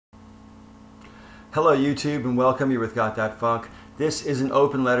Hello YouTube and welcome. You're with Got That Funk. This is an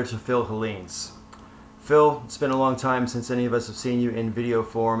open letter to PhilHellenes. Phil, it's been a long time since any of us have seen you in video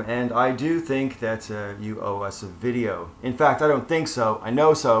form, and I do think that you owe us a video. In fact, I don't think so. I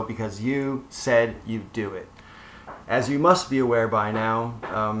know so because you said you'd do it. As you must be aware by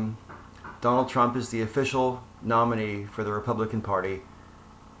now, Donald Trump is the official nominee for the Republican Party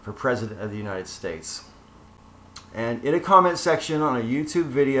for President of the United States. And in a comment section on a YouTube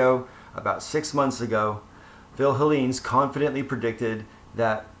video about 6 months ago, PhilHellenes confidently predicted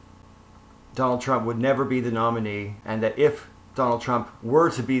that Donald Trump would never be the nominee, and that if Donald Trump were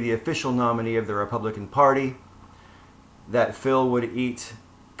to be the official nominee of the Republican Party, that Phil would eat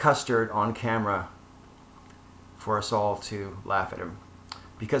custard on camera for us all to laugh at him.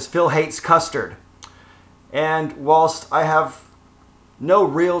 Because Phil hates custard. And whilst I have no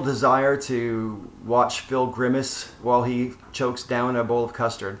real desire to watch Phil grimace while he chokes down a bowl of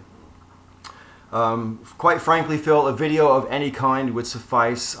custard, quite frankly, Phil, a video of any kind would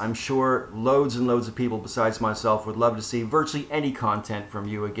suffice. I'm sure loads and loads of people besides myself would love to see virtually any content from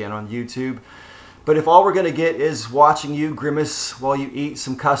you again on YouTube. But if all we're going to get is watching you grimace while you eat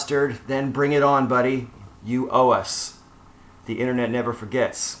some custard, then bring it on, buddy. You owe us. The internet never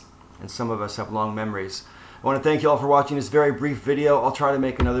forgets, and some of us have long memories. I want to thank you all for watching this very brief video. I'll try to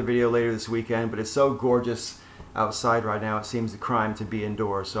make another video later this weekend, but it's so gorgeous outside right now, it seems a crime to be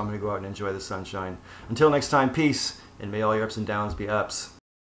indoors, so I'm going to go out and enjoy the sunshine. Until next time, peace, and may all your ups and downs be ups.